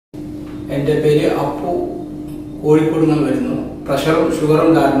എൻ്റെ പേര് അപ്പു കോഴിക്കോട് നിന്ന് വരുന്നു. പ്രഷറും ഷുഗറും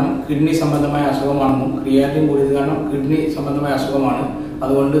കാരണം കിഡ്നി സംബന്ധമായ അസുഖമാണെന്നും ക്രിയാറ്റിൻ കൂടിയത് കാരണം കിഡ്നി സംബന്ധമായ അസുഖമാണ്,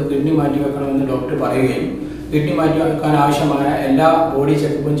 അതുകൊണ്ട് കിഡ്നി മാറ്റിവെക്കണമെന്ന് ഡോക്ടർ പറയുകയും കിഡ്നി മാറ്റിവെക്കാൻ ആവശ്യമായ എല്ലാ ബോഡി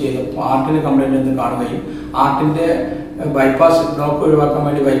ചെക്കപ്പും ചെയ്തപ്പോൾ ഹാർട്ടിന് കംപ്ലൈൻറ്റ് എന്ന് കാണുകയും ഹാർട്ടിൻ്റെ ബൈപ്പാസ് ബ്ലോക്ക് ഒഴിവാക്കാൻ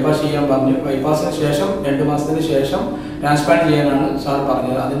വേണ്ടി ബൈപ്പാസ് ചെയ്യാൻ പറഞ്ഞു. ബൈപ്പാസിന് ശേഷം 2 മാസത്തിന് ശേഷം ട്രാൻസ്പ്ലാന്റ് ചെയ്യാനാണ് സാർ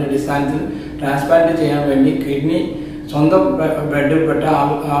പറഞ്ഞത്. അതിൻ്റെ അടിസ്ഥാനത്തിൽ ട്രാൻസ്പ്ലാന്റ് ചെയ്യാൻ വേണ്ടി കിഡ്നി സ്വന്തം ബ്ലഡിൽപ്പെട്ട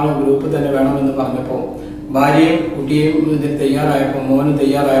ആൾ ഗ്രൂപ്പ് തന്നെ വേണമെന്ന് പറഞ്ഞപ്പോൾ ഭാര്യയും കുട്ടിയും ഇതിന് തയ്യാറായപ്പോൾ മോനും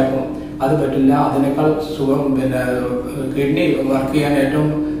തയ്യാറായപ്പോൾ അത് പറ്റില്ല, അതിനേക്കാൾ സുഖം കിഡ്നി വർക്ക് ചെയ്യാൻ ഏറ്റവും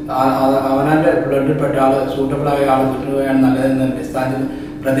അവനാൻ്റെ ബ്ലഡിൽപ്പെട്ട ആൾ സൂട്ടബിളായ ആൾ കിട്ടുകയാണ് നല്ലതെന്ന അടിസ്ഥാനത്തിൽ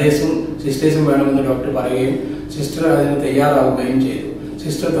ബ്രദേഴ്സും സിസ്റ്റേഴ്സും വേണമെന്ന് ഡോക്ടർ പറയുകയും സിസ്റ്റർ അതിന് തയ്യാറാവുകയും ചെയ്തു.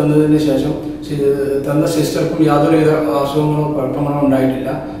 സിസ്റ്റർ തന്നതിന് ശേഷം തന്ന സിസ്റ്റർക്കും യാതൊരുവിധ അസുഖങ്ങളോ കുഴപ്പങ്ങളോ ഉണ്ടായിട്ടില്ല.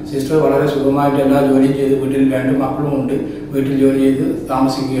 സിസ്റ്റർ വളരെ സുഖമായിട്ട് എല്ലാ ജോലിയും ചെയ്ത് വീട്ടിൽ 2 മക്കളും ഉണ്ട്, വീട്ടിൽ ജോലി ചെയ്ത്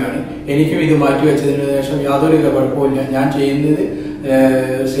താമസിക്കുകയാണ്. എനിക്കും ഇത് മാറ്റിവെച്ചതിന് ശേഷം യാതൊരുവിധ കുഴപ്പമില്ല. ഞാൻ ചെയ്യുന്നത്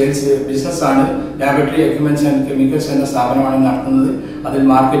സെയിൽസ് ബിസിനസ്സാണ്. ലാബറട്ടറി എക്യുപ്മെന്റ്സ് ആൻഡ് കെമിക്കൽസ് എന്ന സ്ഥാപനമാണ് നടത്തുന്നത്. അതിൽ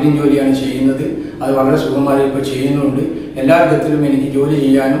മാർക്കറ്റിംഗ് ജോലിയാണ് ചെയ്യുന്നത്. അത് വളരെ സുഖമായി ഇപ്പോൾ ചെയ്യുന്നുണ്ട്. എല്ലാ വിധത്തിലും എനിക്ക് ജോലി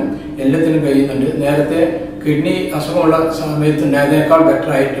ചെയ്യാനും എല്ലാത്തിനും കഴിയുന്നുണ്ട്. നേരത്തെ കിഡ്നി അസുഖമുള്ള സമയത്തുണ്ടായതിനേക്കാൾ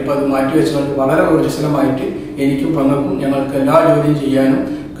ബെറ്റർ ആയിട്ട് ഇപ്പോൾ അത് മാറ്റിവെച്ചുകൊണ്ട് വളരെ ഊർജ്ജസ്വലമായിട്ട് എനിക്കും പങ്കും ഞങ്ങൾക്ക് എല്ലാ ജോലിയും ചെയ്യാനും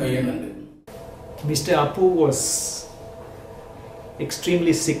കഴിയുന്നുണ്ട്. Mr. Appu was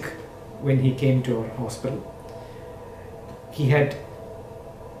extremely sick when he came to our hospital. He had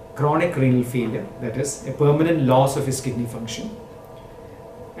chronic renal failure, that is, a permanent loss of his kidney function,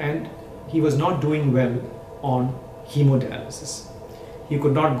 and he was not doing well on hemodialysis. He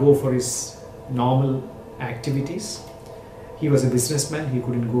could not go for his normal activities. He was a businessman, he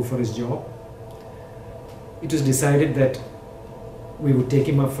couldn't go for his job. It was decided that we would take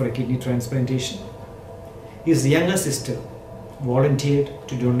him up for a kidney transplantation. His younger sister volunteered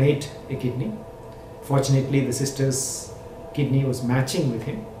to donate a kidney. Fortunately, the sister's kidney was matching with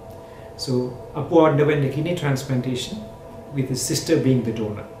him. So Appu underwent a kidney transplantation with his sister being the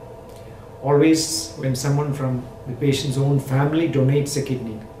donor. Always when someone from the patient's own family donates a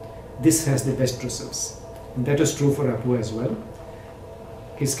kidney, this has the best results. And that was true for Appu as well.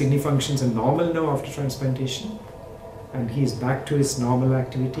 His kidney functions are normal now after transplantation, and he is back to his normal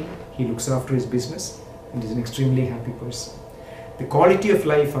activity. He looks after his business and is an extremely happy person. The quality of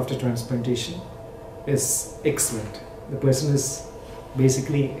life after transplantation is excellent. The person is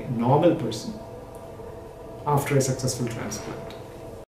basically a normal person after a successful transplant.